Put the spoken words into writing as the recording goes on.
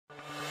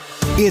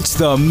It's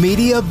the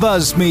Media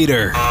Buzz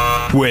Meter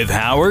with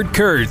Howard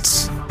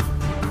Kurtz.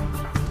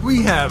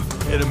 We have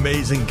an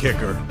amazing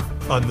kicker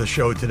on the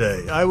show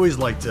today. I always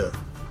like to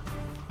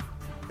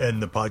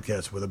end the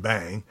podcast with a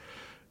bang.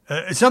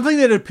 It's something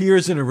that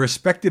appears in a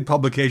respected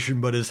publication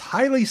but is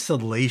highly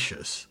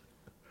salacious.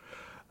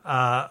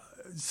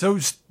 So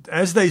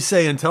as they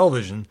say in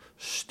television,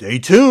 stay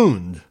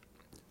tuned.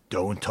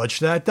 Don't touch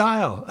that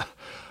dial.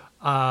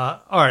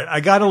 All right,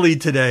 I got a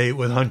lead today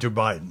with Hunter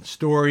Biden.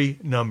 Story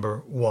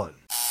number one.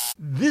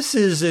 This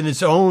is, in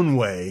its own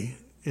way,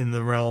 in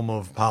the realm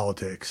of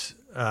politics,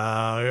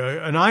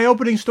 an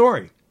eye-opening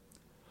story.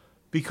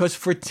 Because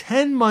for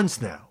 10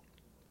 months now,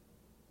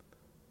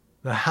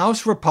 the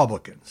House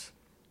Republicans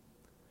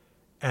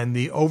and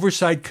the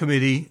Oversight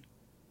Committee,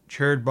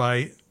 chaired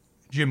by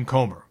Jim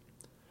Comer,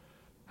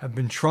 have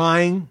been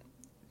trying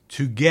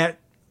to get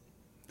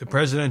the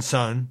president's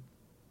son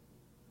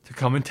to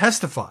come and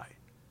testify.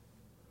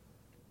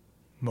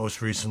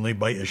 Most recently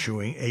by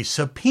issuing a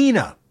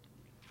subpoena.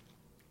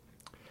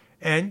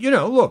 And,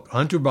 look,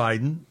 Hunter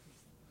Biden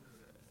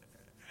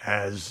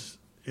is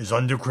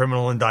under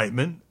criminal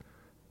indictment,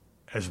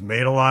 has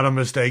made a lot of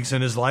mistakes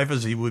in his life,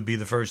 as he would be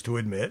the first to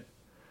admit.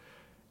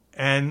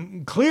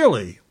 And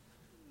clearly,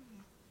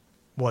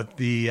 what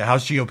the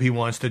House GOP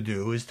wants to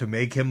do is to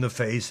make him the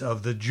face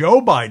of the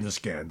Joe Biden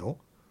scandal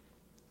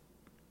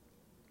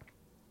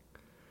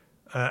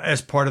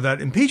as part of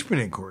that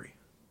impeachment inquiry,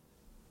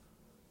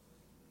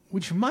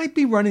 which might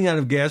be running out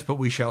of gas, but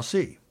we shall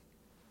see.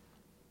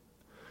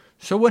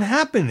 So what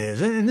happened is,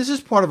 and this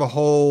is part of a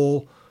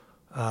whole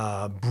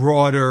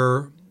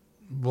broader,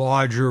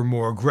 larger,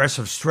 more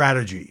aggressive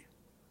strategy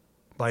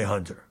by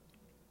Hunter.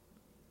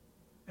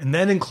 And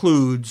that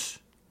includes,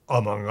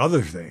 among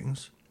other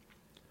things,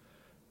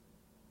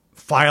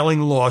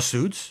 filing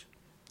lawsuits.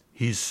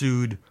 He's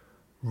sued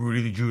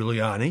Rudy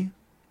Giuliani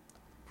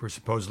for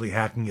supposedly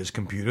hacking his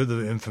computer,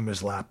 the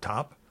infamous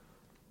laptop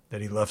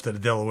that he left at a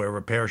Delaware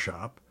repair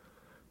shop.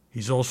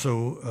 He's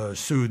also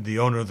sued the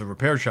owner of the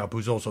repair shop,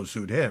 who's also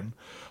sued him.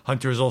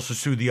 Hunter has also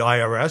sued the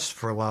IRS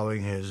for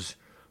allowing his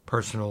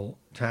personal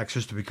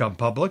taxes to become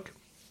public.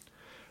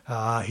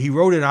 He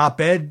wrote an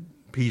op-ed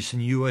piece in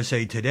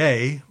USA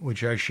Today,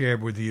 which I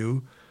shared with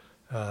you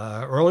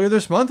earlier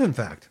this month, in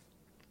fact.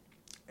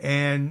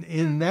 And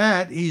in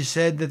that, he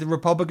said that the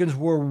Republicans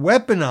were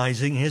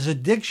weaponizing his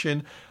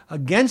addiction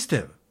against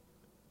him,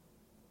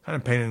 kind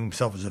of painting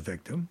himself as a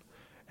victim.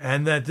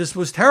 And that this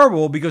was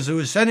terrible because it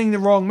was sending the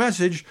wrong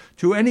message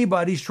to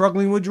anybody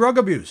struggling with drug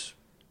abuse.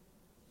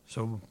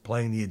 So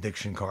playing the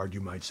addiction card, you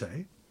might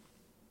say.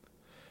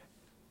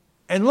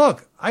 And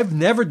look, I've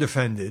never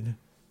defended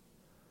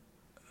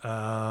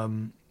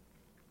what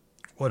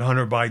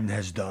Hunter Biden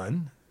has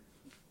done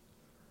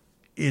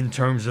in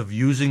terms of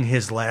using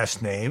his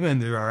last name.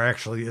 And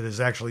there's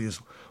actually this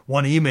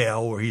one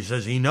email where he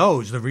says he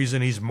knows the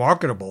reason he's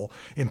marketable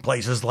in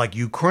places like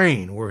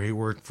Ukraine, where he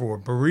worked for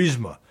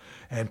Burisma,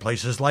 and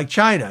places like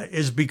China,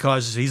 is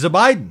because he's a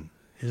Biden,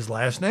 his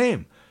last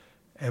name.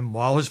 And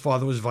while his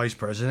father was vice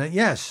president,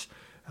 yes,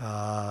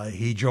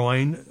 he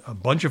joined a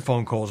bunch of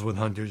phone calls with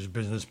Hunter's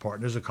business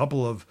partners, a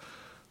couple of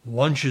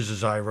lunches,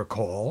 as I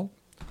recall,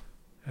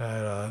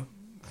 at a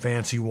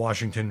fancy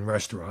Washington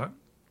restaurant.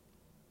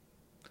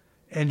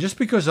 And just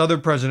because other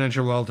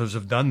presidential relatives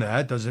have done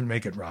that doesn't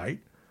make it right.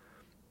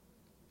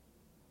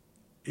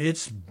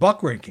 It's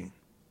buck-raking.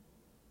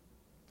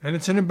 And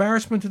it's an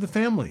embarrassment to the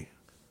family.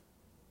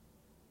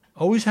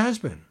 Always has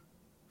been,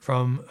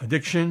 from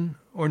addiction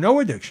or no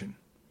addiction.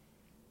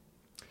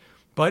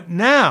 But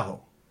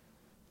now,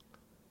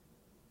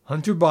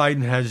 Hunter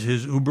Biden has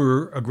his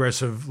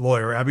uber-aggressive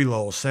lawyer, Abby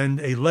Lowell,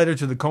 send a letter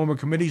to the Comer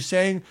Committee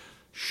saying,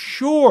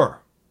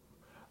 sure,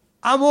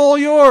 I'm all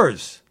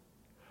yours.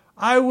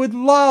 I would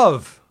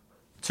love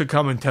to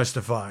come and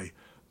testify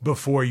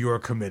before your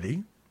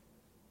committee.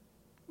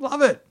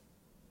 Love it.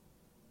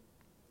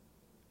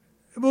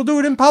 We'll do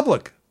it in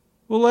public.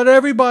 We'll let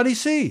everybody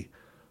see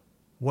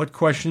what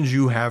questions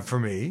you have for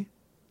me,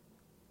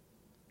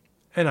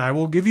 and I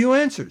will give you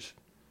answers.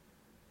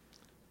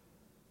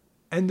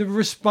 And the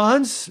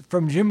response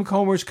from Jim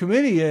Comer's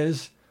committee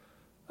is,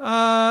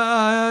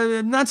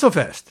 not so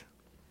fast.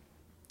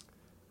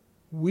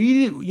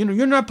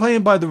 You're not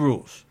playing by the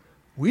rules.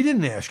 We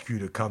didn't ask you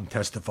to come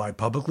testify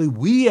publicly.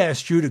 We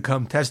asked you to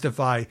come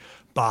testify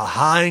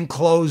behind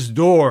closed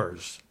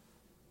doors,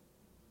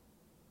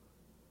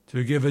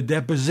 to give a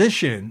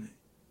deposition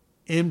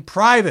in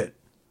private,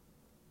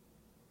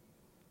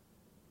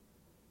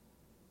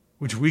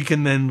 which we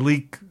can then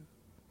leak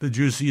the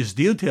juiciest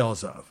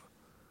details of.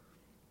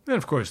 And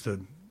of course,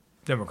 the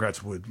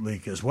Democrats would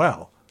leak as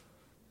well.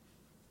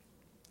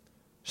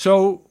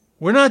 So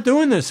we're not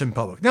doing this in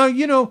public. Now,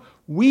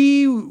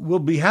 we will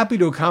be happy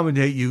to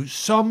accommodate you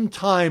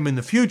sometime in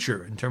the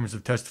future in terms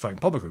of testifying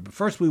publicly. But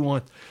first, we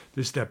want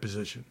this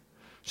deposition.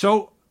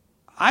 So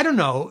I don't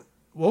know.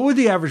 What would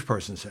the average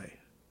person say?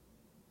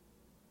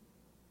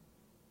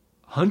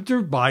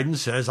 Hunter Biden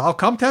says, I'll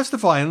come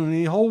testify, and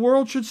the whole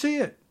world should see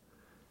it.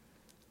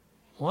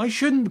 Why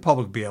shouldn't the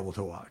public be able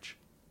to watch?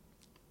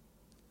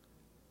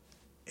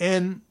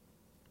 And,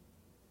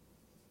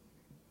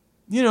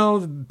 you know,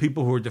 the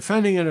people who are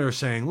defending it are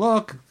saying,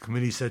 look,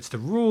 committee sets the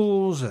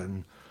rules,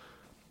 and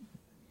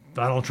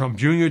Donald Trump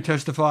Jr.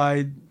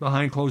 testified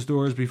behind closed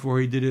doors before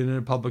he did it in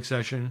a public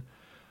session.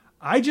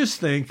 I just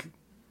think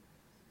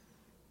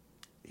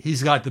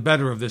he's got the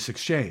better of this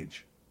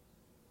exchange.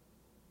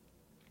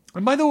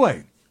 And by the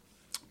way,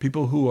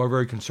 people who are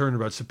very concerned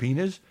about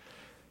subpoenas,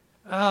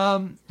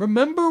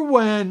 remember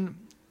when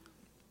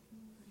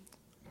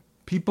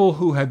people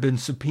who had been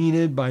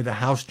subpoenaed by the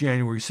House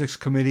January 6th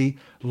committee,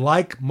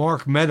 like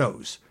Mark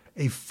Meadows,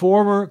 a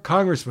former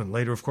congressman,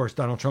 later, of course,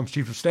 Donald Trump's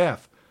chief of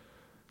staff,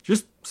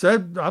 just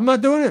said, I'm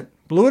not doing it,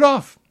 blew it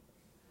off.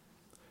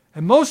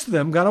 And most of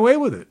them got away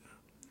with it.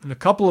 In a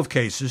couple of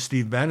cases,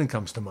 Steve Bannon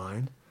comes to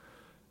mind,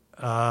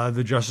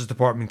 the Justice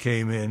Department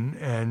came in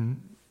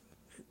and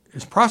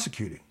is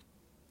prosecuting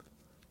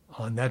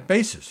on that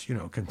basis, you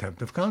know,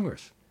 contempt of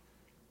Congress.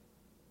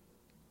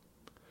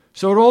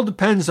 So it all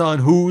depends on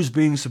who's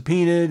being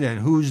subpoenaed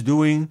and who's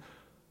doing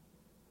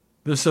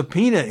the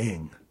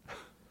subpoenaing.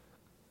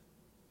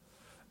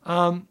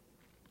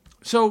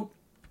 So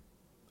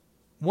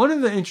one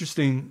of the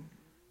interesting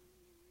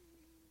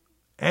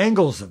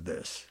angles of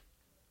this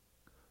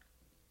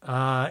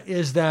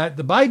is that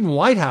the Biden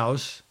White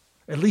House,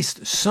 at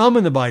least some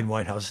in the Biden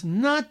White House,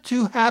 not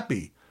too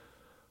happy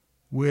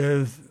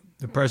with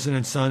the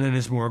president's son and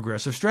his more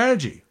aggressive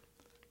strategy.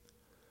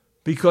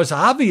 Because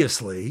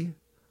obviously,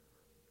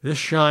 this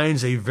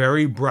shines a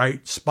very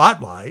bright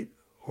spotlight,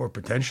 or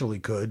potentially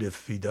could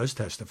if he does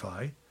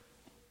testify,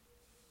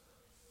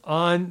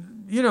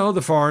 on, you know,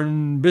 the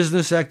foreign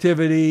business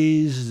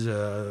activities,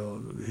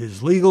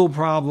 his legal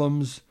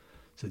problems,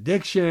 his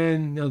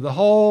addiction, you know, the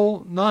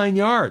whole 9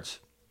 yards.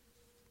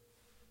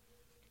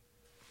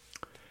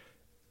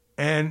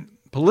 And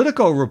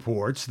Politico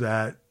reports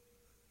that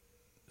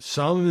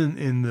some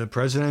in the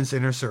president's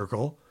inner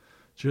circle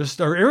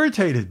just are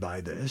irritated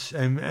by this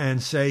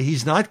and say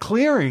he's not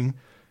clearing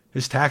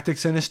his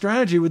tactics and his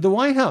strategy with the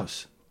White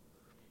House.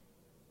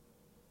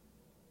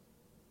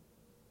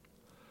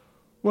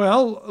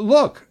 Well,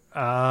 look,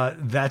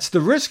 that's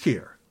the risk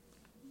here.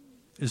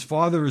 His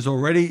father is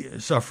already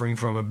suffering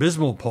from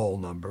abysmal poll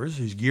numbers.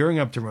 He's gearing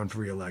up to run for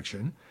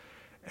re-election.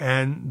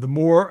 And the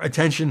more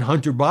attention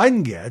Hunter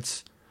Biden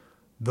gets,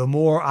 the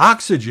more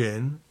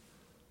oxygen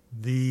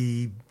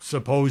the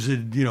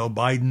supposed, you know,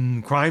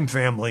 Biden crime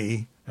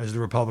family, as the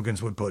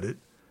Republicans would put it,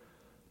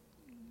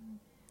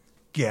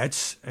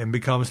 gets and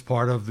becomes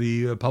part of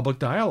the public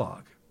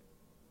dialogue.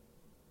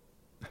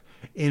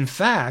 In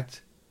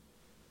fact,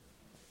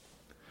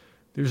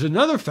 there's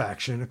another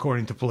faction,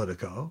 according to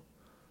Politico,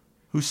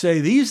 who say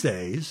these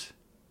days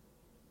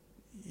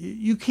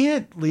you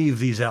can't leave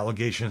these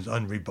allegations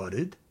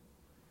unrebutted.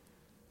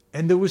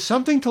 And there was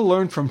something to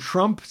learn from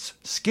Trump's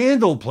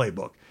scandal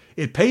playbook.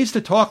 It pays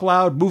to talk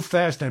loud, move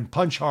fast, and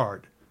punch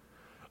hard.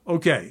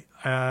 Okay,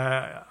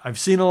 I've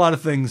seen a lot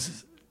of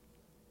things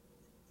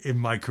in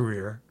my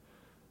career.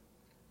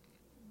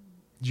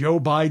 Joe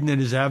Biden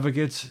and his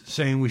advocates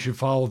saying we should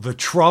follow the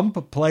Trump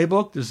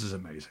playbook. This is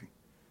amazing.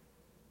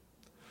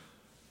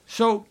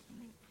 So,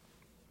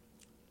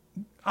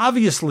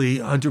 obviously,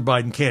 Hunter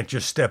Biden can't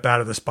just step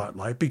out of the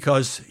spotlight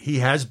because he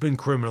has been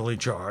criminally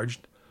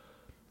charged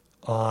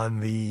on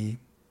the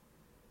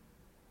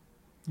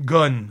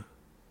gun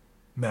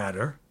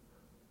matter.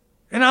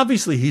 And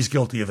obviously he's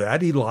guilty of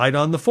that. He lied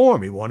on the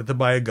form. He wanted to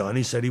buy a gun.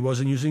 He said he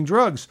wasn't using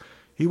drugs.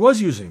 He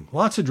was using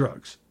lots of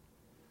drugs.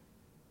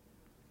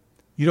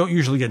 You don't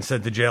usually get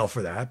sent to jail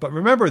for that. But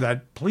remember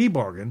that plea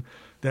bargain,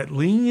 that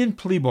lenient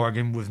plea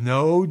bargain with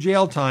no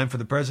jail time for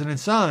the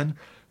president's son,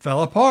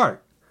 fell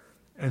apart.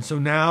 And so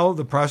now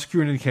the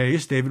prosecutor in the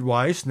case, David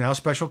Weiss, now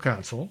special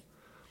counsel,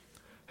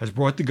 has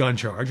brought the gun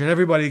charge, and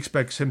everybody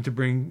expects him to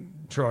bring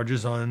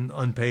charges on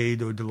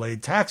unpaid or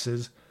delayed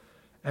taxes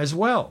as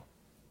well.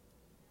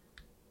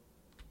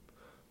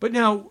 But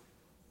now,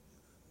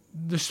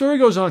 the story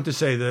goes on to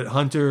say that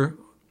Hunter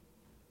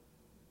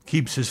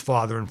keeps his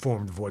father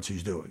informed of what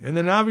he's doing. And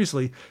then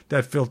obviously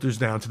that filters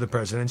down to the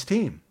president's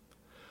team.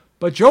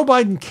 But Joe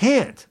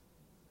Biden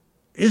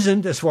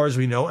isn't, as far as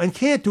we know, and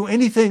can't do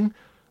anything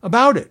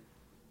about it.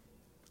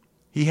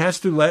 He has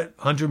to let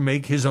Hunter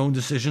make his own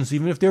decisions,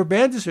 even if they're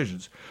bad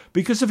decisions.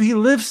 Because if he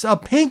lifts a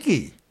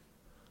pinky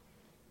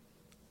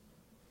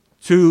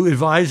to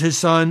advise his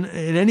son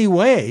in any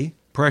way,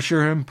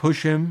 pressure him,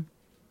 push him,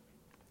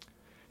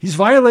 he's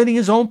violating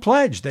his own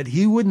pledge that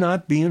he would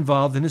not be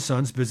involved in his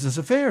son's business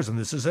affairs. And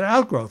this is an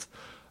outgrowth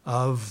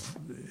of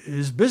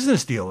his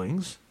business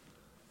dealings.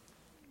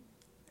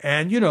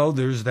 And, you know,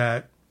 there's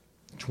that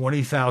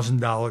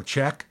 $20,000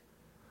 check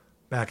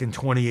back in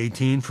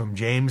 2018 from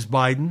James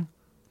Biden,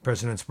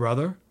 president's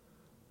brother,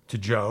 to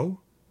Joe,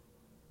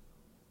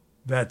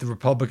 that the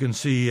Republicans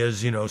see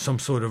as, you know, some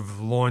sort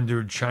of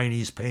laundered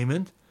Chinese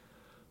payment,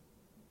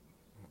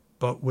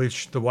 but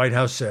which the White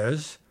House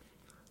says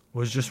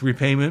was just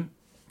repayment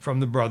from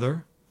the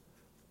brother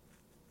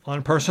on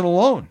a personal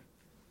loan.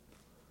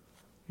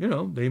 You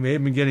know, they may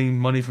have been getting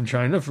money from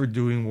China for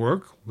doing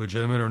work,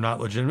 legitimate or not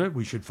legitimate,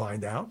 we should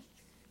find out.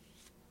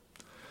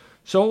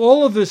 So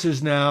all of this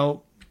is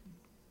now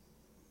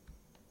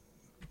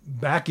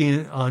back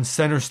in on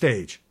center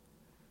stage.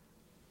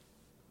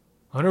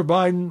 Hunter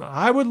Biden,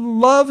 I would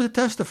love to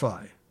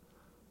testify.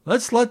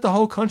 Let's let the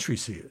whole country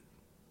see it.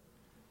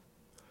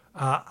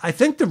 I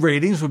think the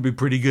ratings would be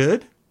pretty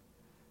good.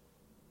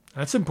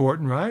 That's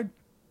important, right?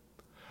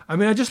 I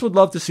mean, I just would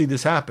love to see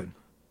this happen.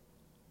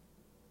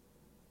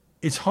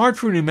 It's hard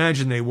for me to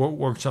imagine they won't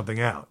work something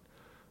out,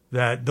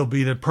 that there'll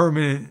be a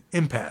permanent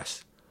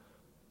impasse.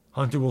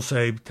 Hunter will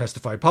say,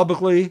 testify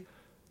publicly.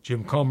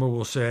 Jim Comer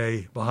will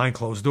say, behind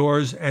closed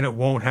doors, and it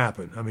won't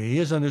happen. I mean, he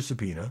is under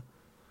subpoena.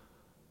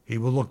 He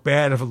will look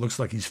bad if it looks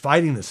like he's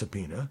fighting the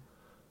subpoena.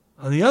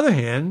 On the other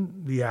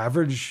hand, the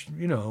average,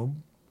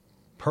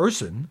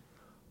 person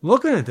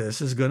looking at this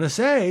is going to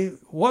say,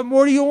 what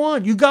more do you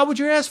want? You got what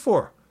you asked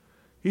for.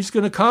 He's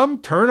going to come,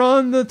 turn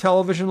on the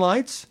television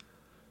lights,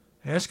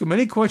 ask him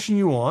any question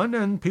you want,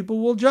 and people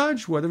will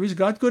judge whether he's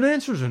got good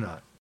answers or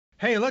not.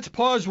 Hey, let's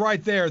pause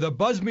right there. The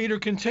buzz meter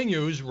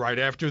continues right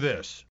after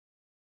this.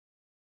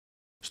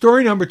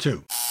 Story number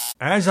 2.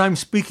 As I'm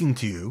speaking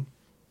to you,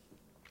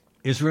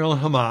 Israel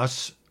and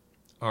Hamas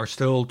are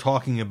still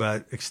talking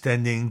about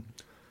extending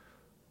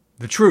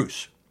the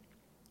truce.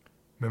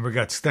 Remember, it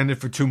got extended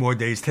for 2 more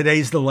days.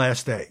 Today's the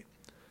last day.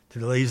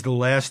 Today's the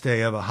last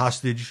day of a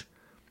hostage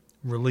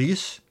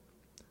release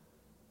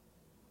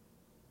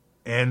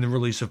and the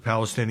release of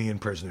Palestinian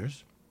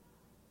prisoners.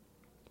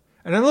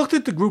 And I looked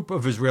at the group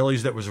of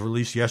Israelis that was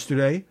released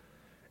yesterday,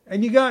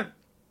 and you got,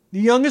 the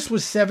youngest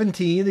was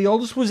 17, the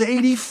oldest was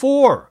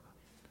 84.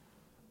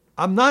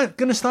 I'm not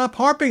going to stop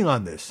harping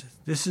on this.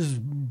 This is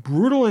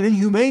brutal and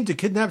inhumane to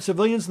kidnap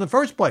civilians in the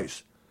first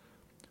place.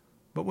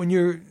 But when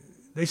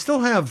they still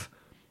have,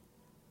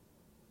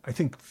 I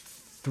think,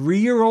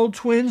 3-year-old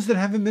twins that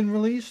haven't been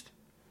released.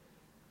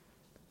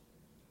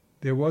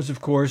 There was, of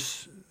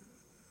course,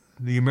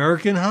 the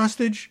American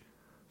hostage,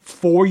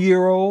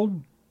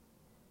 4-year-old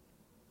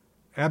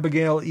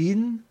Abigail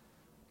Eden.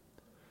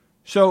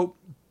 So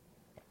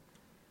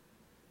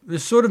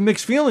there's sort of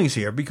mixed feelings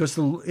here, because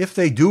if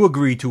they do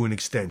agree to an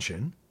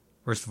extension,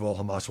 first of all,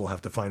 Hamas will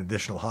have to find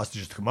additional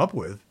hostages to come up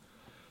with.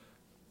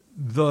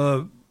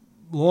 The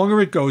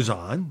longer it goes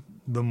on,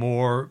 the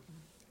more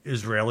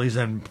Israelis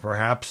and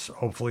perhaps,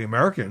 hopefully,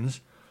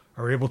 Americans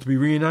are able to be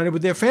reunited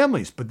with their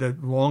families. But the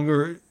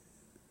longer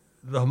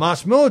the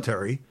Hamas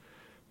military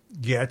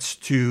gets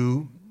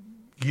to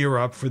gear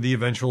up for the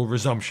eventual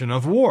resumption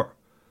of war,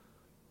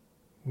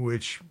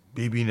 which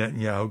Bibi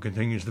Netanyahu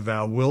continues to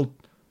vow will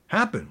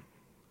happen.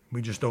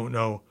 We just don't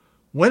know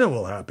when it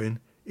will happen.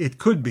 It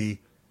could be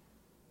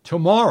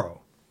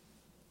tomorrow.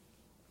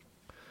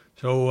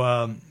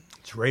 So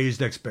it's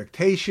raised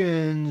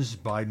expectations.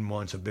 Biden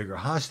wants a bigger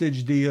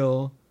hostage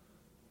deal.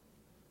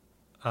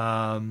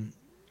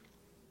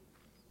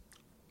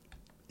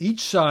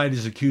 Each side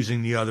is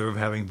accusing the other of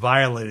having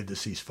violated the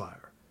ceasefire.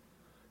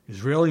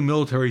 Israeli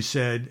military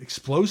said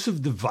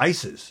explosive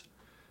devices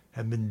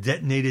have been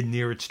detonated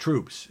near its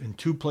troops in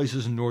 2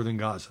 places in northern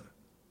Gaza,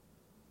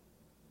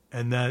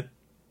 and that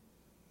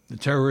the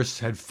terrorists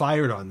had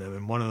fired on them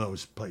in one of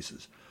those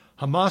places.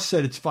 Hamas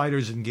said its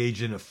fighters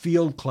engaged in a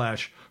field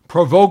clash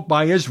provoked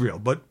by Israel,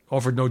 but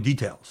offered no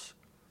details.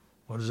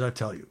 What does that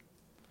tell you?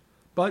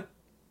 But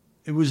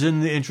it was in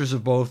the interest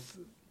of both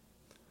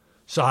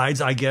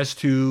sides, I guess,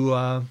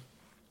 to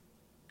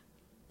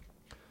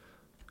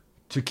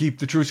keep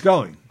the truce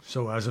going.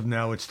 So as of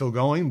now, it's still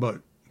going, but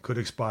could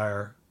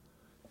expire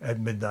at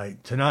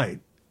midnight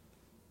tonight,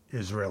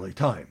 Israeli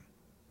time.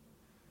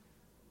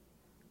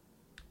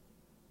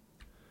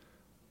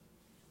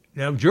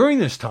 Now, during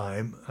this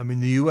time,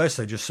 the U.S.,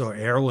 I just saw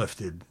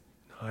airlifted,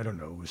 I don't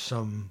know, it was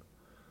some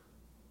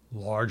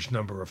large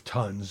number of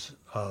tons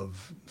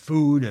of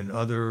food and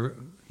other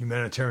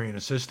humanitarian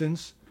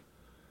assistance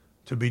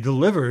to be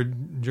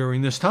delivered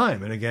during this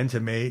time. And again,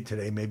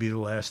 today may be the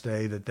last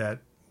day that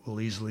will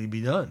easily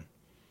be done.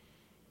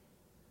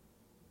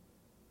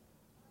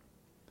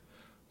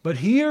 But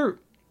here,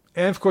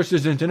 and of course,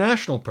 there's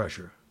international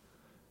pressure.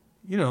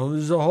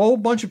 There's a whole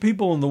bunch of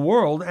people in the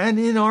world and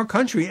in our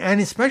country,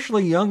 and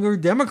especially younger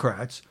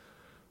Democrats,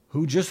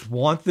 who just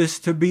want this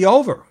to be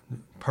over.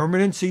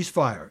 Permanent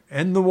ceasefire,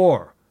 end the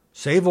war,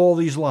 save all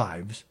these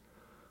lives.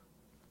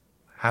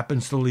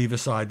 Happens to leave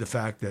aside the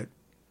fact that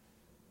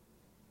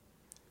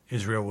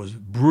Israel was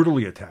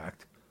brutally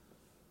attacked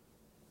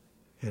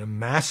in a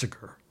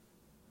massacre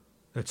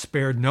that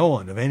spared no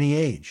one of any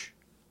age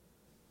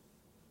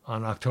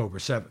on October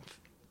 7th.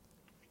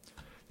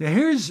 Now,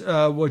 here's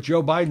what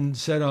Joe Biden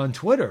said on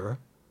Twitter,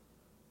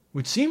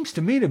 which seems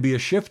to me to be a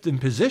shift in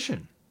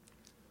position.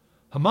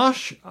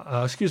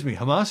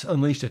 Hamas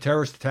unleashed a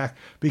terrorist attack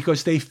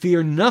because they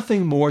fear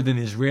nothing more than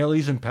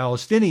Israelis and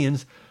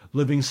Palestinians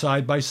living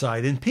side by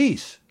side in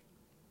peace.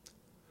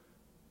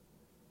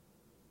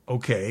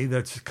 Okay,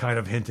 that's kind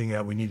of hinting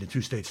at we need a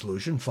 2-state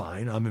solution.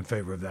 Fine, I'm in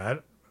favor of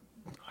that.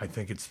 I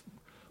think it's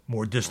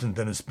more distant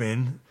than it's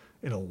been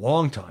in a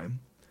long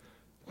time.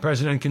 The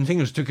president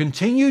continues, to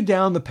continue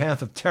down the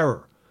path of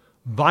terror,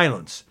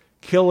 violence,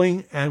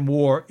 killing, and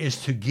war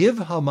is to give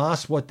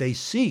Hamas what they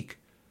seek,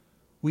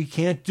 we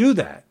can't do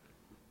that.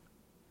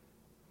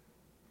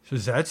 So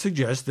does that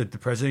suggest that the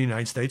President of the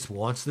United States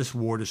wants this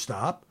war to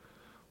stop,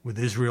 with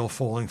Israel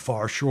falling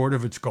far short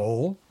of its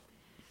goal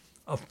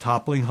of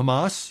toppling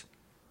Hamas,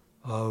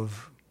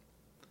 of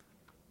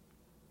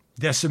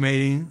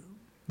decimating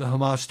the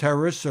Hamas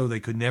terrorists so they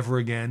could never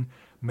again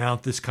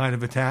mount this kind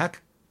of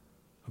attack?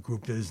 A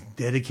group that is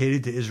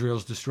dedicated to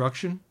Israel's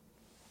destruction?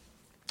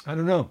 I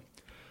don't know.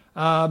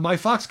 My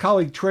Fox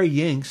colleague Trey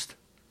Yingst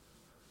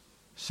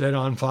said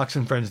on Fox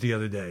and Friends the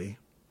other day,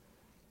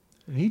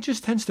 and he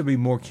just tends to be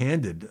more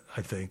candid,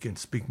 I think, and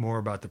speak more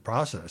about the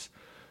process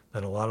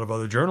than a lot of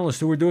other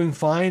journalists who are doing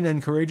fine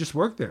and courageous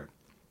work there.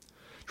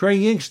 Trey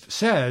Yingst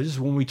says,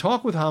 when we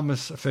talk with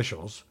Hamas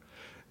officials,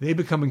 they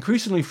become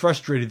increasingly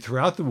frustrated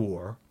throughout the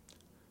war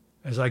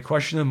as I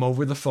question them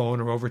over the phone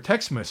or over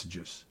text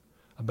messages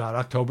about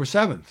October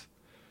 7th.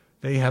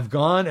 They have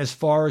gone as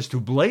far as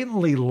to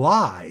blatantly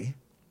lie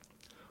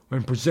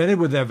when presented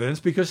with evidence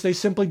because they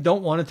simply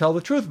don't want to tell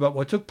the truth about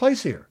what took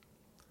place here.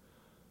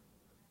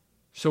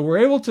 So we're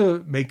able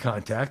to make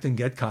contact and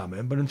get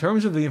comment, but in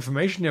terms of the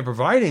information they're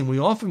providing, we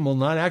often will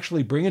not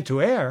actually bring it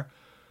to air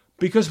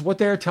because what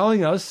they're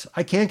telling us,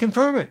 I can't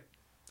confirm it.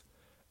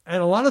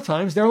 And a lot of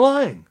times they're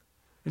lying.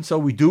 And so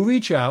we do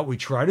reach out, we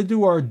try to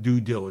do our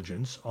due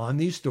diligence on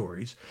these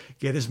stories,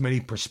 get as many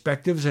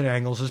perspectives and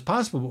angles as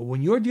possible. But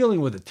when you're dealing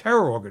with a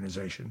terror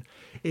organization,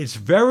 it's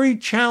very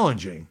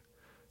challenging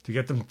to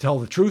get them to tell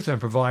the truth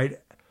and provide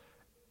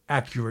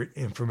accurate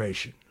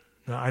information.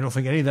 Now, I don't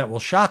think any of that will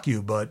shock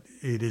you, but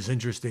it is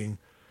interesting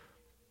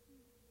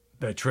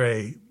that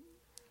Trey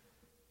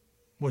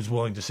was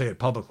willing to say it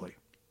publicly.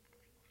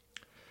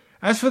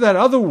 As for that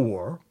other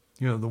war,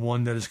 the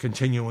one that is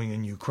continuing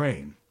in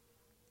Ukraine,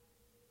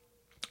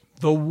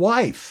 the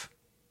wife,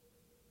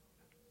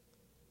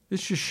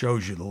 this just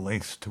shows you the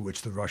lengths to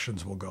which the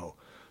Russians will go.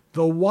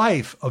 The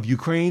wife of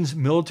Ukraine's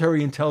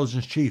military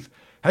intelligence chief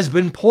has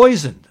been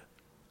poisoned.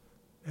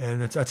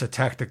 And that's a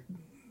tactic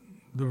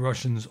the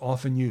Russians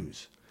often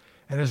use.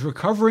 And is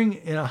recovering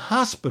in a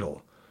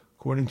hospital,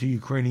 according to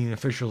Ukrainian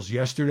officials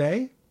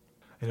yesterday.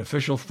 An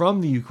official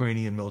from the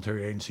Ukrainian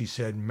military agency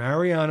said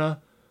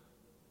Mariana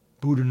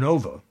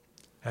Budanova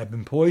had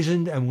been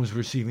poisoned and was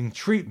receiving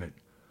treatment.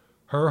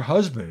 Her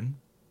husband,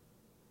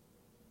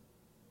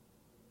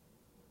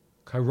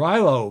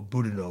 Kyrilo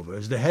Budanova,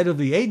 is the head of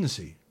the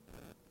agency,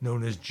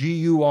 known as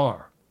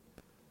GUR,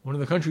 one of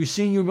the country's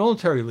senior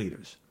military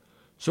leaders.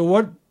 So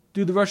what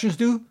do the Russians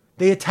do?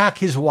 They attack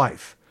his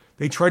wife.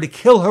 They try to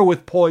kill her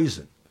with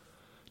poison.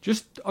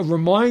 Just a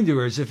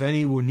reminder, as if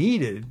any were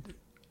needed,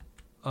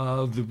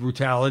 of the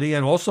brutality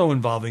and also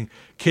involving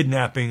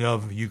kidnapping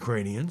of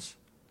Ukrainians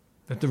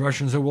that the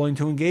Russians are willing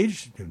to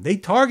engage in. They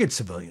target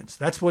civilians.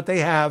 That's what they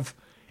have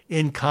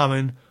in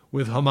common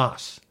with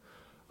Hamas.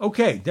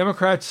 Okay,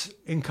 Democrats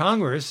in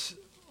Congress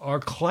are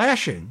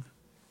clashing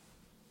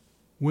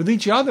with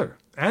each other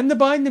and the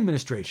Biden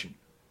administration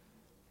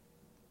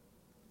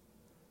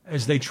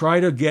as they try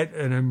to get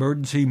an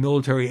emergency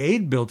military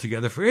aid bill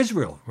together for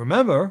Israel.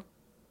 Remember,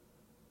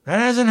 that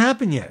hasn't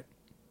happened yet,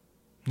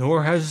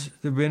 nor has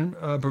there been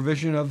a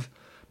provision of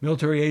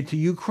military aid to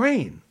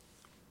Ukraine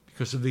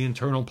because of the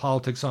internal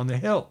politics on the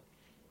Hill.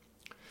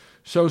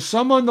 So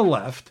some on the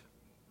left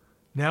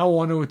now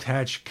want to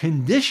attach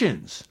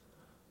conditions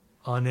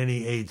on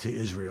any aid to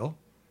Israel.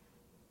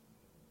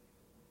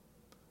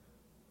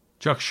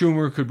 Chuck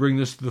Schumer could bring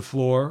this to the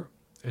floor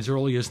as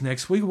early as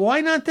next week. Why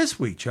not this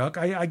week, Chuck?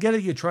 I get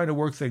it, you're trying to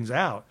work things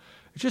out.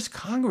 It's just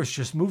Congress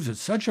just moves at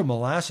such a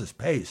molasses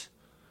pace.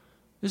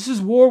 This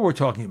is war we're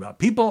talking about.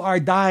 People are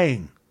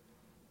dying.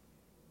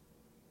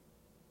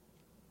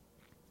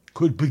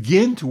 Could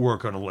begin to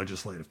work on a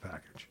legislative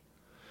package.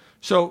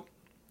 So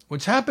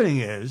what's happening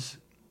is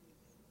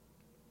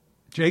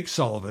Jake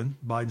Sullivan,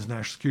 Biden's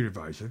national security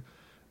advisor,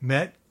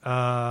 met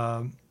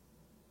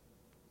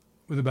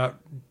with about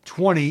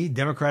 20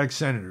 Democratic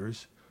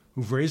senators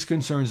who've raised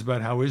concerns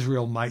about how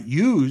Israel might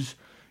use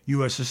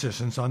U.S.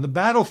 assistance on the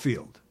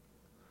battlefield.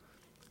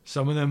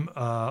 Some of them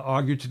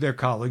argued to their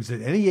colleagues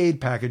that any aid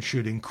package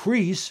should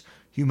increase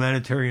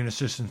humanitarian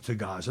assistance to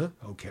Gaza.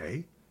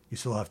 Okay, you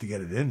still have to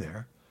get it in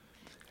there.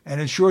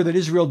 And ensure that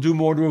Israel do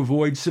more to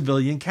avoid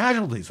civilian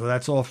casualties. Well,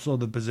 that's also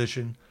the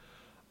position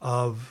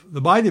of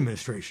the Biden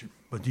administration.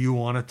 But do you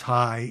want to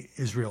tie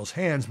Israel's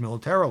hands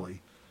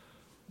militarily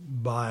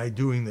by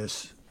doing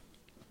this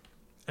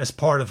as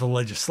part of the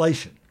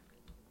legislation?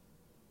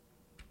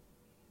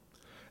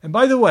 And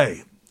by the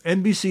way,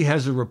 NBC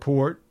has a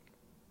report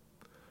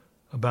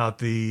about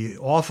the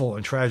awful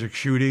and tragic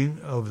shooting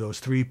of those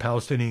 3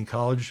 Palestinian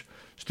college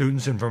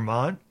students in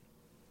Vermont.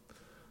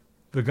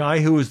 The guy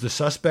who was the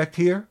suspect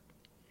here,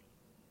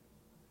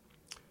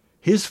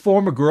 his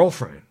former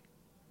girlfriend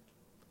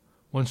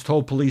once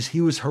told police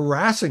he was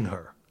harassing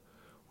her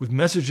with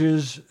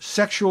messages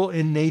sexual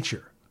in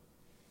nature.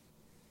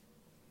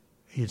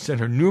 He had sent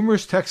her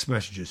numerous text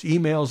messages,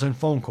 emails, and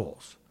phone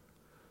calls,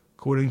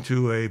 according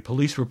to a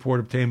police report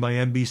obtained by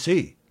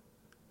NBC.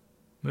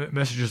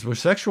 Messages were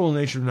sexual in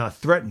nature, not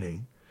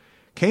threatening,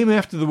 came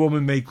after the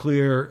woman made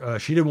clear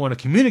she didn't want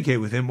to communicate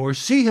with him or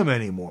see him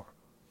anymore.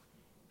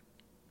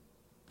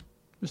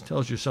 This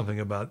tells you something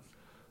about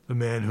the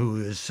man who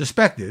is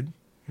suspected,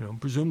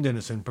 presumed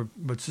innocent,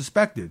 but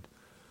suspected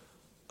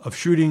of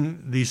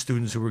shooting these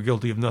students who were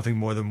guilty of nothing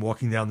more than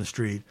walking down the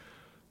street,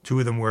 two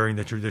of them wearing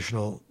the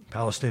traditional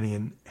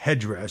Palestinian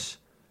headdress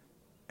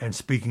and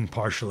speaking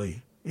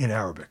partially in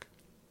Arabic.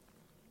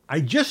 I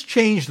just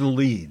changed the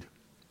lead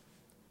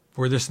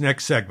for this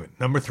next segment,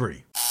 number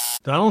 3.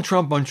 Donald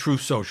Trump on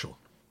Truth Social.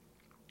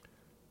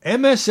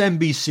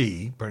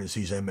 MSNBC,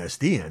 parentheses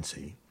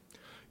MSDNC,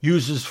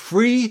 uses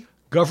free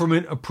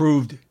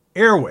government-approved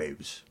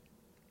airwaves.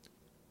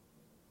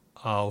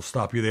 I'll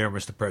stop you there,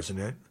 Mr.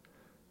 President.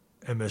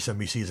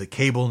 MSNBC is a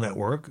cable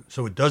network,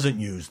 so it doesn't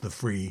use the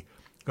free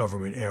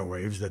government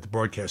airwaves that the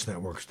broadcast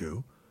networks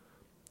do.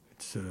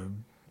 It's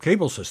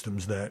cable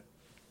systems that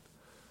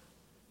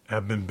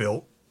have been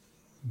built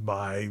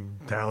by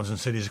towns and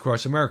cities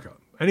across America.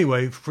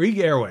 Anyway, free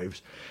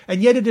airwaves.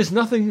 And yet it is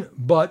nothing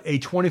but a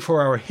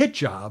 24-hour hit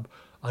job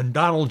on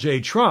Donald J.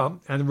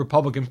 Trump and the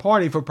Republican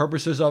Party for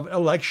purposes of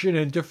election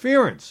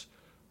interference.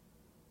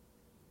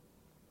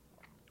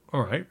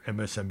 All right,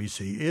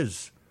 MSNBC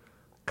is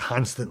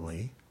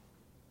constantly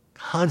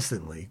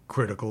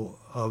critical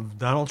of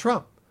Donald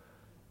Trump.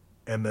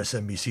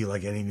 MSNBC,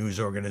 like any news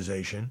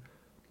organization,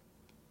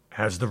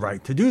 has the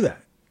right to do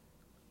that.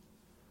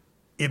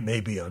 It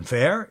may be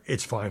unfair.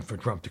 It's fine for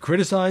Trump to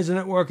criticize the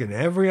network and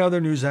every other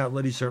news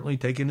outlet. He's certainly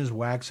taken his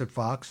whacks at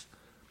Fox.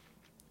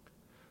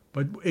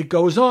 But it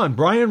goes on.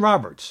 Brian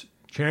Roberts,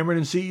 chairman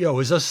and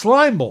CEO, is a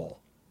slimeball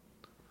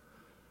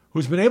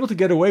who's been able to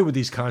get away with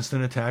these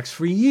constant attacks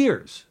for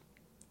years.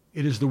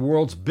 It is the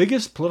world's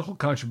biggest political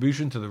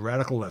contribution to the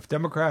radical left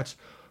Democrats,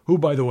 who,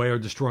 by the way, are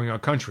destroying our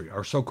country.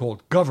 Our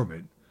so-called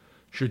government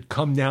should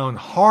come down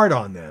hard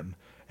on them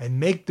and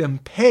make them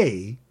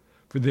pay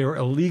for their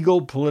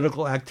illegal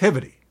political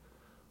activity.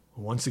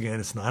 Once again,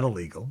 it's not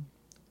illegal.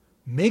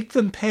 Make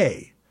them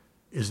pay.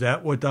 Is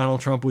that what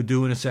Donald Trump would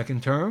do in a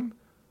second term?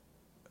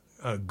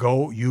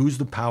 Go use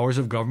the powers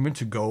of government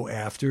to go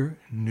after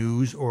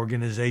news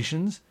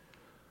organizations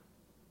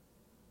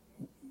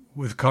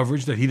with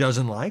coverage that he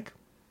doesn't like?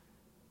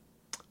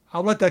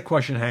 I'll let that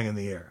question hang in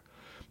the air.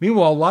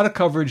 Meanwhile, a lot of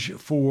coverage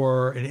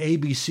for an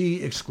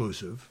ABC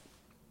exclusive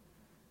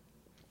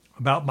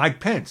about Mike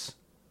Pence,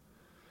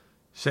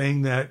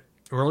 saying that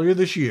earlier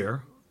this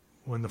year,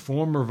 when the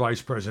former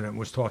vice president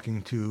was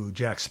talking to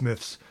Jack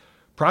Smith's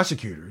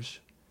prosecutors,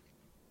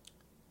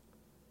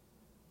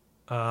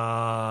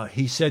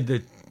 he said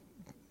that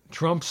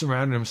Trump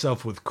surrounded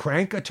himself with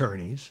crank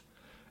attorneys,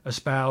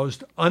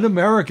 espoused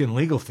un-American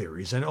legal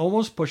theories, and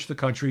almost pushed the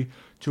country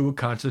to a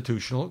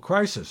constitutional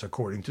crisis,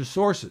 according to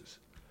sources.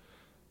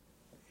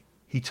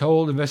 He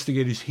told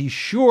investigators he's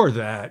sure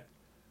that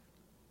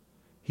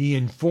he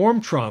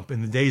informed Trump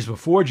in the days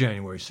before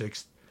January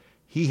 6th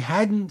he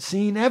hadn't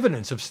seen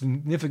evidence of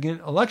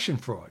significant election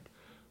fraud,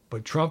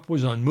 but Trump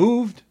was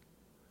unmoved,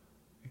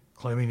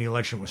 claiming the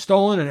election was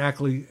stolen and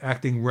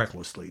acting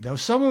recklessly. Now,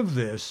 some of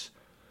this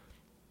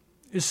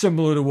is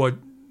similar to what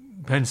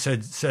Pence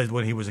said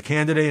when he was a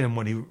candidate and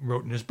when he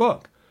wrote in his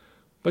book,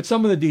 but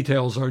some of the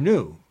details are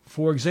new.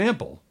 For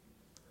example,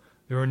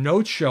 there are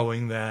notes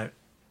showing that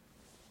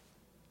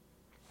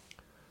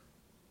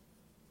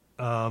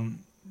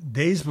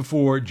days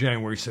before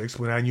January 6th,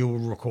 when you will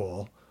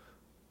recall,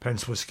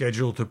 Pence was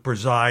scheduled to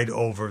preside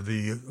over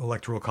the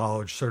Electoral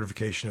College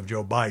certification of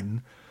Joe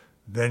Biden.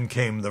 Then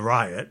came the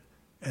riot,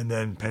 and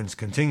then Pence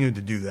continued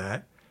to do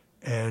that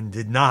and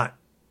did not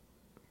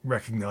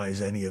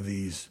recognize any of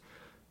these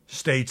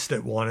states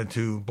that wanted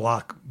to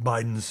block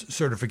Biden's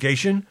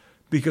certification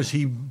because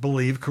he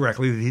believed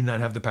correctly that he did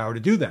not have the power to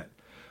do that.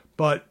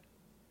 But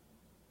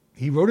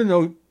he wrote a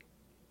note,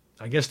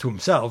 I guess to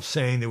himself,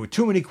 saying there were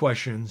too many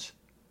questions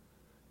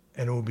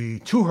and it would be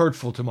too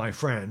hurtful to my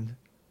friend.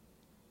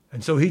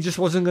 And so he just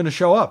wasn't going to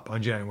show up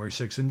on January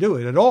 6th and do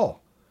it at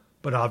all.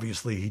 But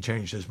obviously he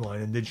changed his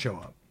mind and did show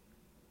up.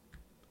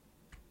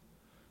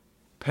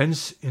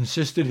 Pence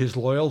insisted his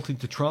loyalty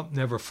to Trump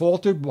never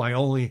faltered. My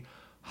only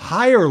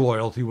higher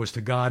loyalty was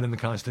to God and the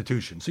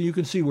Constitution. So you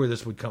can see where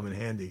this would come in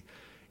handy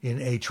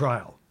in a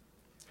trial.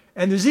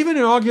 And there's even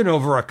an argument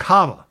over a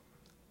comma.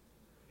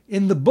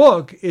 In the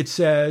book, it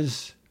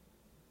says,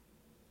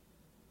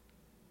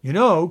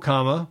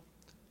 comma,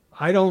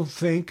 I don't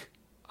think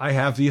I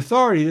have the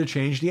authority to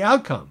change the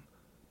outcome.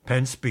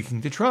 Pence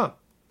speaking to Trump.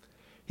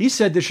 He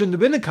said there shouldn't have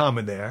been a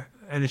comma there,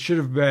 and it should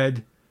have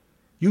read,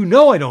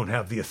 I don't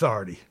have the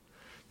authority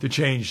to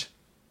change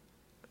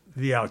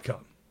the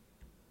outcome.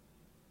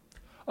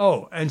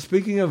 Oh, and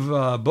speaking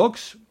of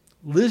books,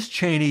 Liz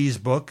Cheney's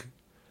book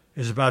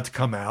is about to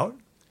come out.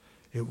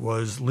 It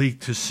was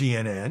leaked to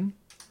CNN,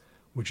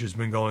 which has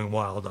been going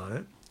wild on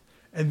it.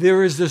 And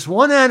there is this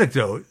one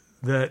anecdote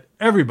that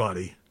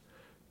everybody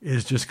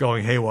is just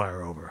going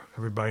haywire over,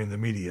 everybody in the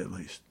media at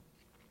least.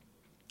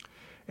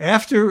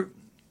 After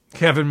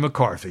Kevin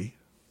McCarthy,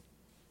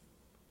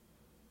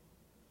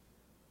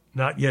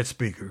 not yet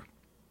Speaker,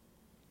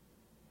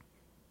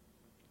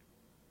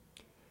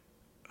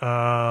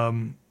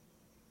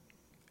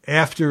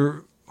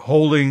 after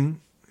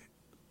holding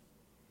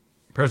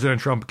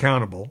President Trump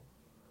accountable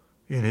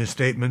in his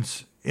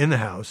statements in the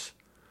House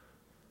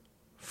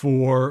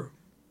for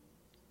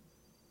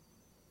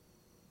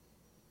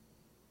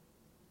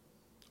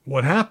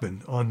what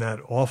happened on that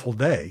awful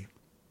day,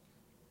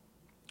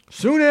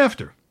 soon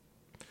after,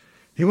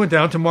 he went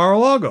down to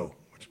Mar-a-Lago,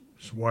 which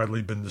has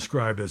widely been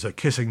described as a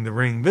kissing the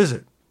ring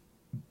visit.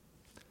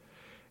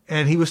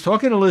 And he was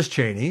talking to Liz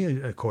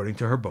Cheney, according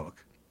to her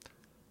book.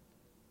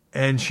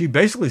 And she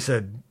basically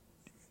said,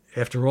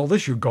 after all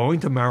this, you're going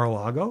to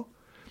Mar-a-Lago?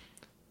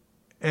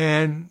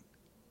 And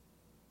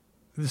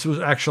this was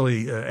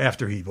actually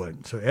after he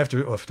went. So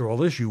after all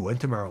this, you went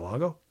to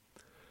Mar-a-Lago?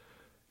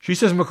 She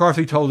says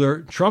McCarthy told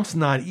her, Trump's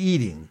not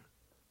eating,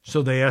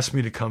 so they asked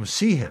me to come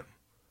see him.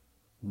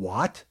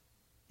 What?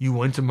 You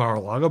went to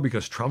Mar-a-Lago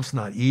because Trump's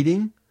not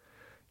eating?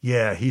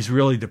 Yeah, he's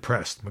really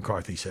depressed,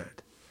 McCarthy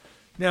said.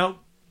 Now,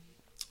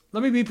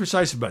 let me be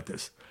precise about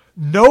this.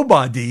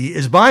 Nobody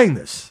is buying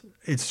this.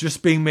 It's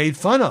just being made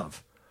fun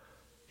of.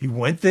 He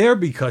went there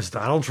because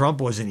Donald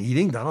Trump wasn't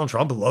eating. Donald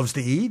Trump loves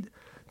to eat.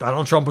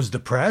 Donald Trump was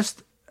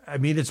depressed. I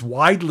mean, it's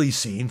widely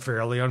seen,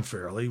 fairly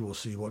unfairly, we'll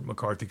see what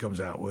McCarthy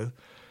comes out with,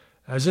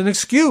 as an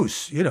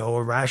excuse,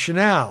 a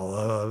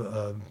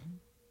rationale,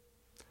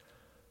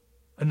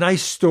 a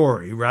nice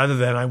story, rather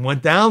than I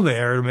went down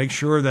there to make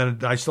sure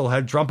that I still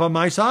had Trump on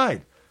my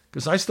side,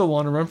 because I still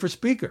want to run for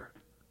speaker.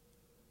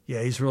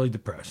 Yeah, he's really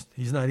depressed.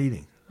 He's not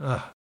eating.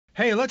 Ugh.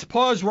 Hey, let's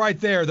pause right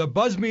there. The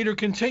buzz meter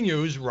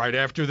continues right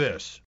after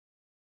this.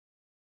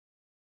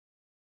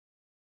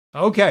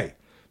 Okay,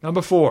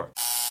 number 4.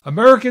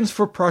 Americans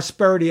for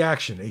Prosperity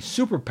Action, a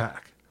super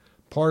PAC,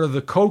 part of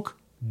the Koch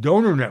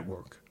donor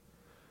network,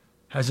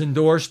 has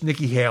endorsed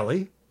Nikki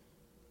Haley,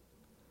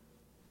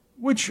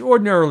 which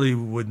ordinarily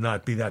would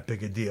not be that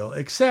big a deal,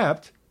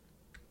 except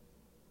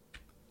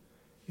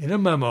in a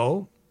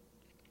memo,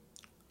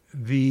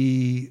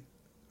 the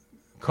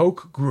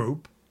Koch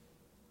group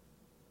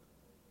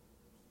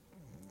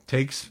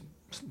takes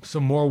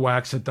some more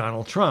whacks at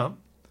Donald Trump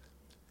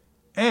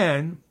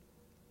and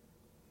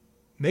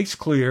makes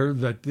clear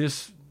that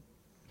this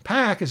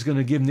PAC is going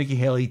to give Nikki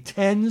Haley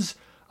tens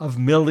of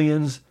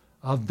millions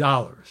of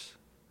dollars.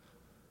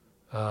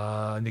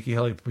 Nikki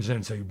Haley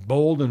presents a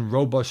bold and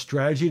robust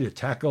strategy to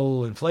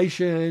tackle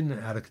inflation,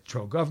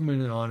 out-of-control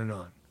government, and on and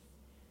on.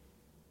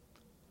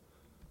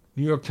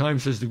 New York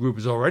Times says the group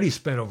has already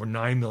spent over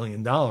 $9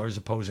 million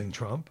opposing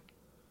Trump.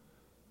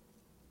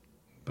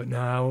 But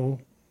now,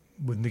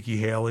 with Nikki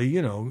Haley,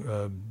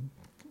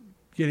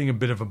 getting a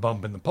bit of a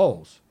bump in the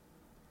polls.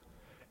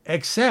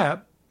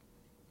 Except,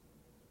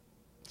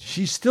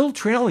 she's still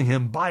trailing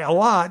him by a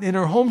lot in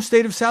her home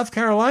state of South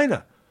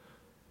Carolina.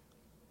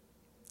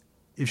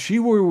 If she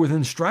were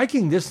within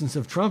striking distance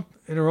of Trump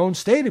in her own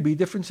state, it'd be a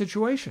different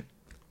situation.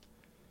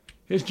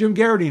 Here's Jim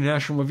Garrity,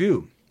 National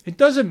Review. It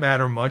doesn't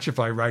matter much if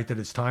I write that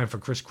it's time for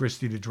Chris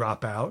Christie to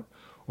drop out,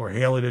 or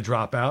Haley to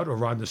drop out, or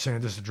Ron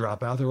DeSantis to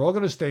drop out. They're all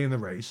going to stay in the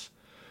race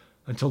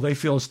until they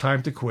feel it's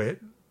time to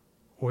quit,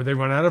 or they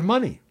run out of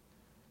money.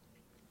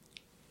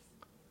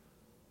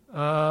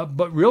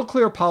 But Real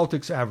Clear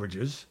Politics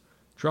averages,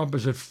 Trump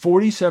is at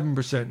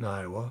 47% in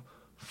Iowa,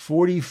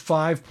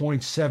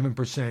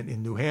 45.7%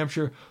 in New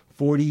Hampshire,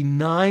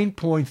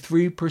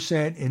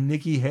 49.3% in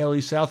Nikki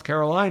Haley, South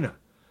Carolina,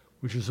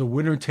 which is a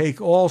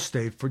winner-take-all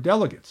state for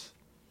delegates.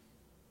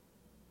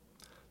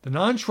 The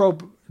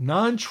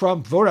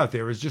non-Trump vote out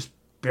there is just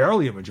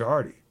barely a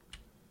majority.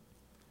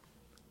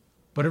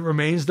 But it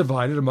remains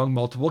divided among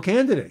multiple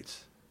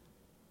candidates.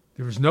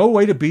 There is no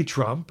way to beat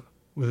Trump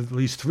with at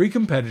least 3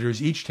 competitors,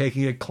 each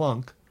taking a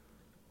chunk,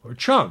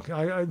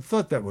 I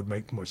thought that would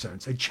make more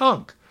sense, a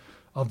chunk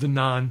of the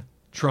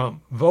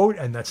non-Trump vote,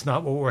 and that's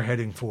not what we're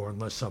heading for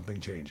unless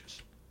something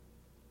changes.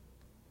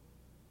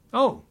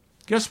 Oh,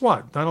 guess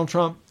what? Donald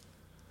Trump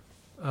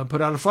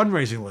put out a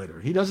fundraising letter.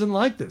 He doesn't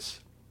like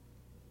this.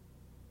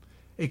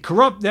 A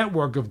corrupt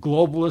network of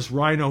globalist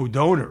rhino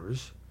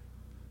donors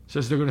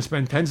says they're going to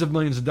spend tens of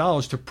millions of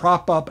dollars to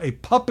prop up a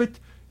puppet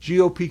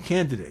GOP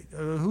candidate.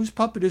 Whose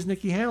puppet is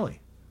Nikki Haley?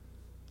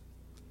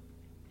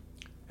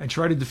 And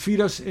try to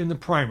defeat us in the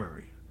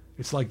primary.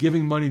 It's like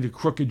giving money to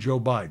crooked Joe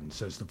Biden,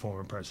 says the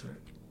former president.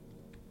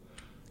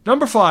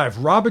 Number 5,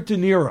 Robert De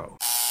Niro.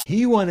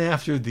 He went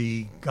after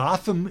the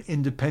Gotham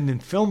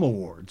Independent Film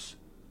Awards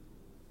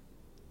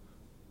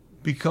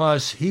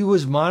because he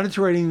was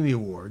moderating the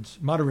awards,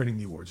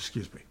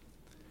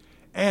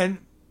 and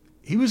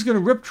he was going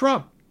to rip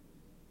Trump.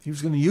 He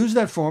was going to use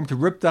that forum to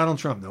rip Donald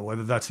Trump. Now,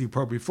 whether that's the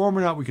appropriate forum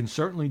or not, we can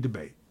certainly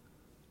debate.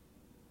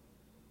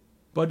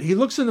 But he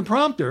looks in the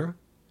prompter,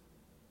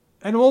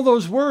 and all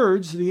those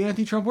words, the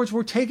anti-Trump words,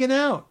 were taken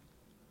out.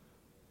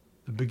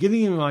 The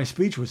beginning of my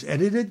speech was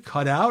edited,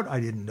 cut out. I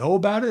didn't know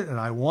about it, and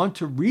I want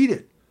to read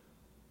it.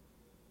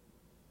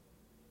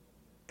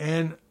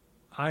 And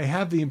I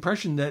have the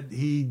impression that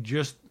he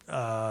just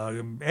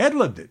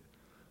ad-libbed it.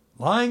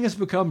 Lying has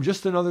become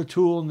just another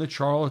tool in the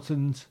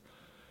charlatan's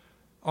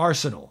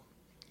arsenal.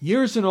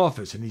 Years in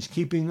office, and he's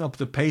keeping up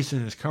the pace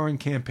in his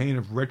current campaign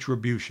of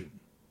retribution.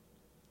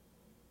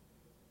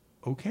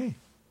 Okay.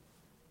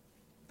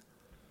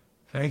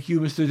 Thank you,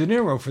 Mr. De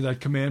Niro, for that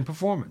command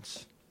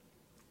performance.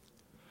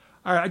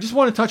 All right, I just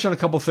want to touch on a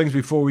couple things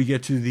before we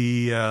get to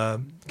the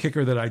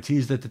kicker that I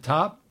teased at the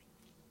top.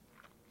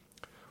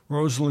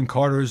 Rosalind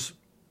Carter's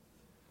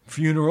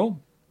funeral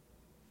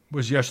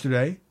was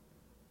yesterday.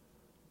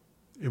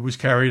 It was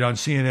carried on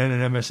CNN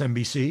and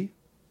MSNBC.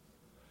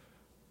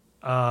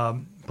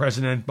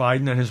 President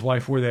Biden and his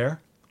wife were there.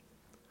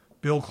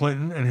 Bill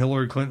Clinton and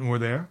Hillary Clinton were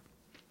there.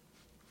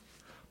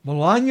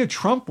 Melania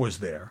Trump was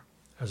there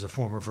as a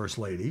former First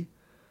Lady.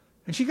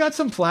 And she got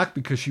some flack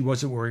because she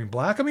wasn't wearing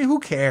black. I mean, who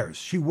cares?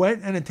 She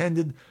went and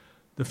attended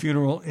the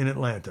funeral in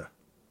Atlanta.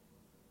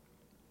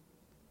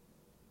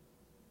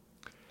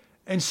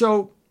 And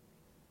so,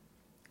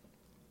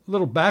 a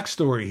little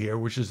backstory here,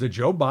 which is that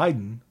Joe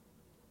Biden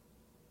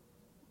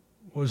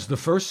was the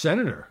first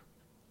senator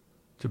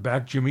to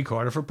back Jimmy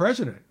Carter for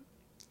president.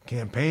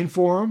 Campaigned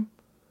for him.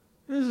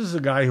 This is a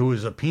guy who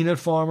was a peanut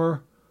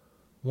farmer,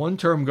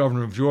 one-term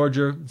governor of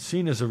Georgia,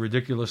 seen as a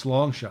ridiculous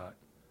long shot.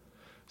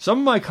 Some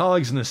of my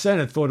colleagues in the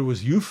Senate thought it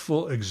was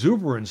youthful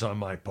exuberance on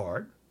my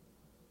part.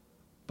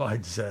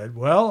 Biden said,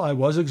 well, I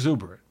was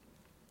exuberant.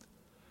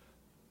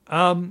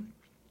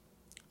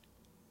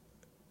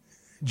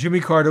 Jimmy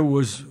Carter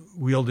was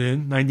wheeled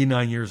in,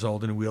 99 years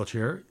old, in a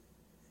wheelchair.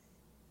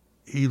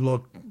 He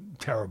looked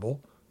terrible,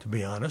 to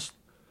be honest,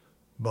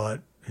 but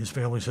his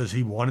family says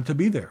he wanted to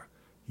be there.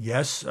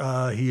 Yes,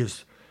 he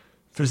is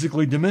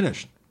physically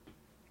diminished.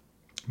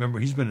 Remember,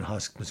 he's been in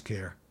hospice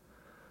care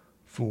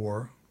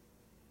for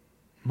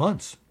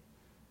months.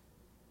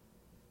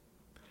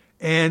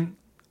 And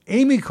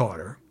Amy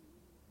Carter,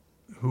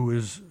 who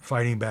is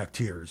fighting back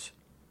tears,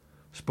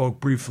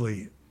 spoke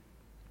briefly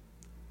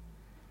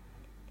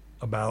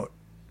about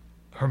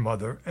her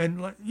mother.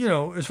 And, you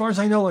know, as far as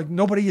I know, like,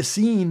 nobody has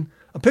seen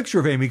a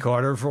picture of Amy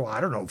Carter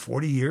for,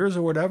 40 years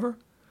or whatever.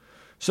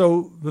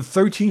 So the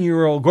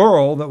 13-year-old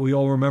girl that we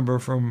all remember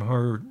from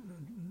her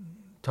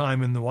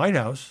time in the White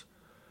House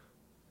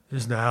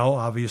is now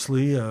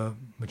obviously a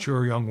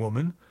mature young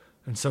woman.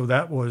 And so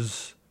that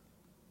was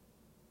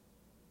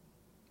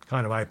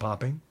kind of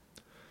eye-popping.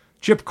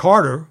 Chip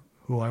Carter,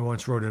 who I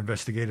once wrote an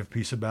investigative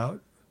piece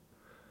about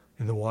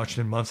in the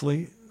Washington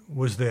Monthly,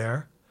 was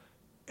there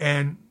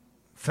and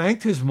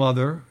thanked his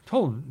mother,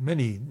 told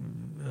many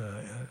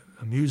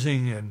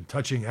amusing and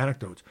touching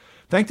anecdotes,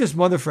 thanked his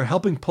mother for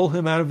helping pull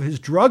him out of his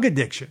drug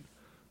addiction,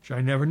 which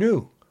I never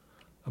knew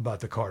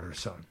about the Carter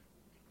son.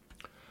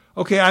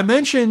 Okay, I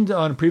mentioned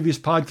on a previous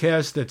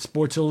podcast that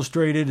Sports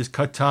Illustrated has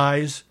cut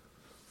ties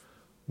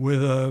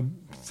with a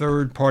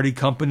third-party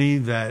company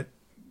that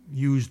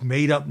used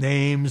made-up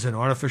names and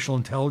artificial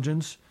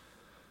intelligence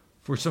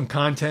for some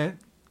content.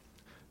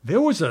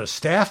 There was a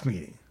staff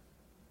meeting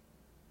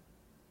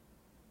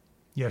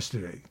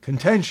yesterday,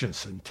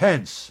 contentious and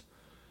tense,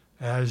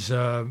 as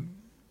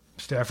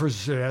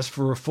staffers asked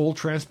for a full,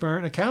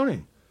 transparent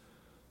accounting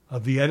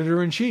of the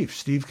editor-in-chief,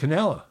 Steve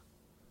Cannella.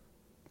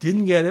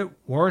 Didn't get it,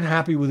 weren't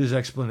happy with his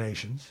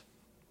explanations,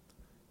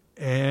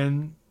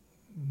 and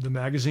the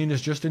magazine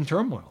is just in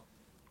turmoil.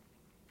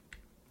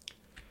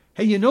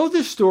 Hey, you know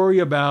this story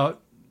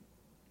about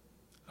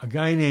a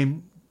guy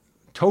named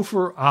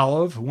Topher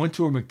Olive who went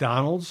to a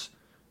McDonald's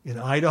in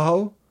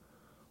Idaho,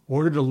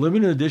 ordered a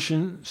limited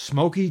edition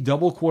smoky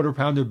double quarter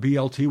pounder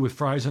BLT with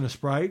fries and a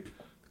Sprite,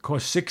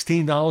 cost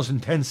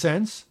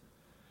 $16.10.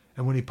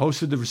 And when he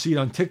posted the receipt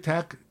on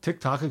TikTok,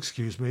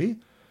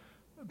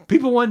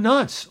 people went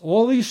nuts.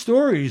 All these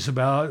stories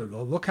about,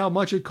 look how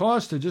much it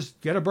costs to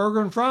just get a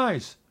burger and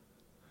fries.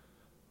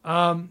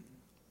 And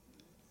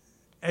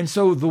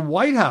so the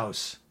White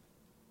House,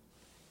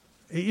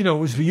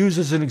 was used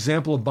as an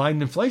example of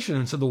Biden inflation.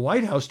 And so the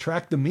White House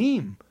tracked the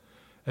meme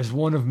as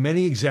one of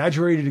many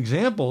exaggerated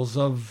examples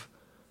of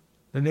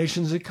the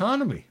nation's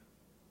economy.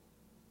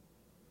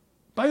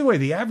 By the way,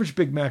 the average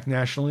Big Mac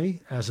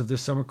nationally, as of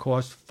this summer,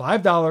 cost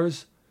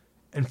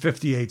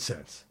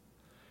 $5.58.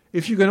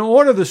 If you're going to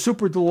order the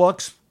Super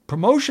Deluxe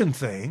promotion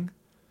thing,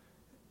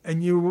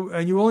 and you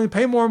only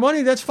pay more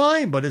money, that's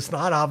fine. But it's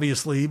not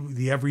obviously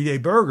the everyday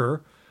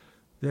burger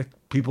that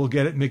people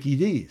get at Mickey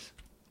D's.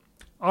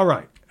 All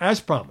right, as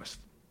promised,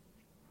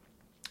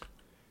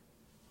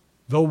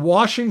 the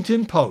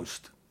Washington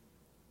Post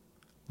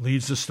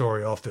leads the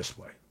story off this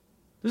way.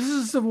 This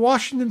is the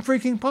Washington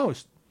freaking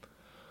Post.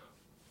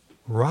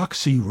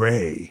 Roxy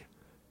Ray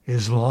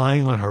is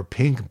lying on her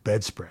pink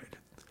bedspread,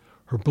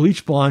 her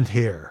bleach blonde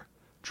hair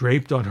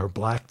draped on her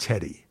black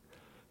teddy,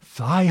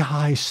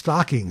 thigh-high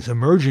stockings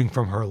emerging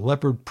from her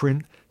leopard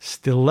print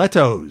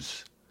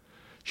stilettos.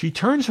 She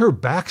turns her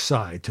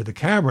backside to the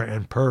camera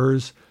and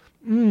purrs,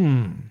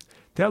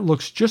 that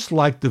looks just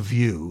like The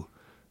View,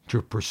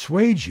 to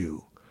persuade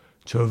you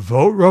to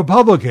vote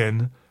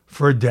Republican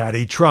for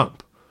Daddy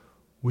Trump.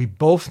 We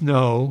both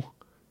know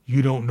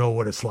you don't know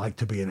what it's like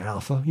to be an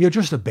alpha. You're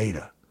just a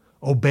beta,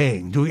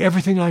 obeying, doing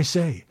everything I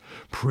say.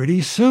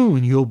 Pretty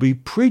soon you'll be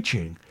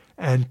preaching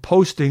and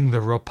posting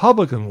the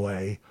Republican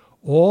way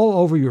all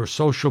over your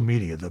social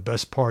media. The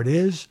best part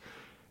is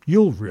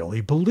you'll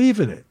really believe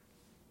in it.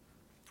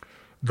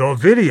 The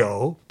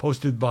video,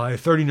 posted by a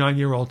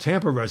 39-year-old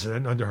Tampa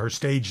resident under her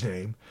stage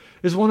name,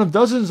 is one of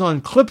dozens on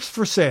Clips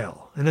for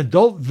Sale, an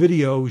adult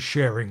video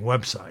sharing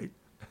website.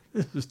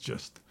 This is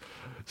just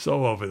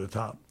so over the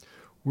top,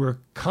 where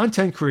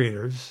content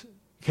creators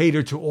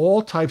cater to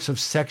all types of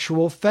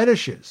sexual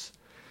fetishes,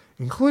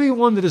 including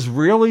one that is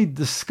rarely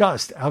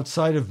discussed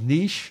outside of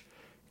niche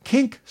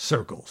kink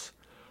circles: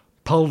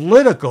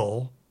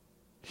 political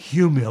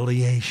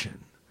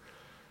humiliation.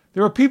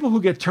 There are people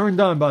who get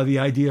turned on by the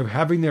idea of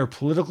having their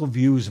political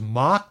views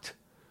mocked,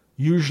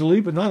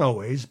 usually, but not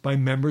always, by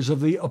members of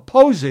the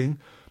opposing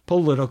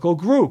political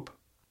group.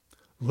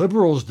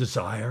 Liberals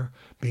desire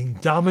being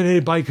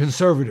dominated by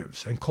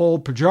conservatives and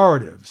called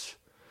pejoratives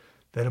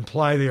that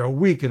imply they are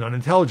weak and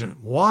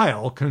unintelligent,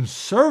 while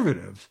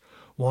conservatives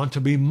want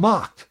to be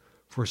mocked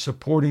for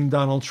supporting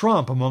Donald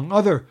Trump, among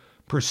other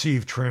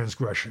perceived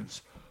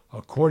transgressions,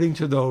 according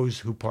to those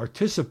who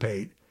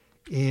participate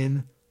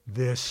in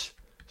this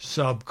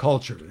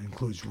subculture. It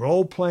includes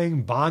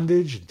role-playing,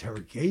 bondage,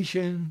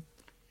 interrogation.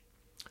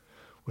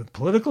 With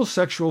political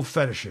sexual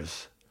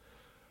fetishes,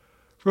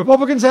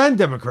 Republicans and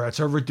Democrats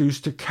are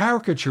reduced to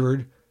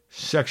caricatured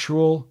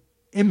sexual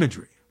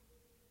imagery.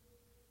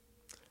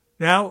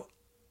 Now,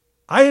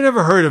 I had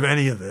never heard of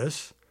any of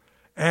this,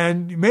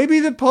 and maybe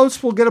the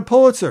Post will get a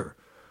Pulitzer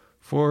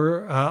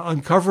for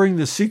uncovering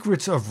the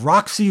secrets of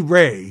Roxy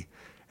Ray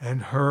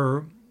and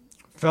her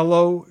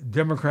fellow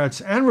Democrats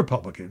and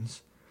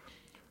Republicans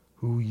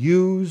who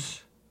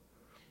use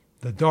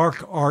the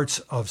dark arts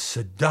of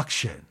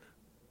seduction,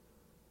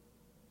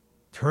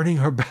 turning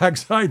her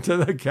backside to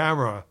the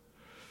camera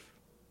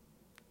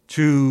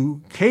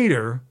to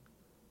cater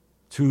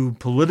to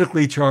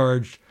politically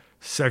charged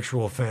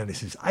sexual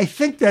fantasies. I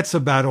think that's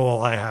about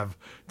all I have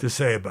to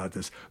say about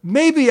this.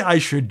 Maybe I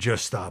should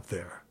just stop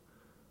there.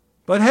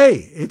 But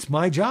hey, it's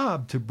my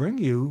job to bring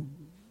you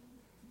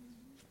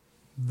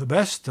the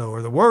best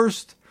or the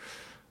worst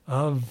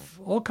of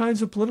all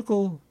kinds of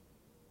political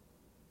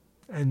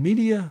and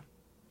media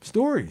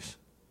stories.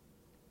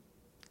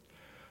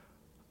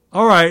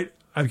 All right,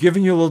 I've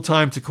given you a little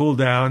time to cool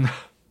down. I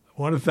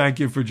want to thank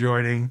you for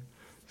joining.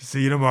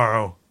 See you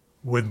tomorrow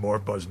with more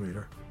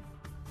BuzzMeter.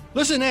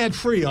 Listen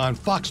ad-free on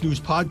Fox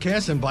News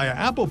Podcasts and via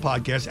Apple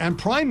Podcasts, and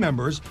Prime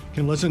members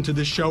can listen to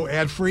this show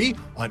ad-free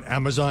on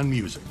Amazon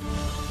Music.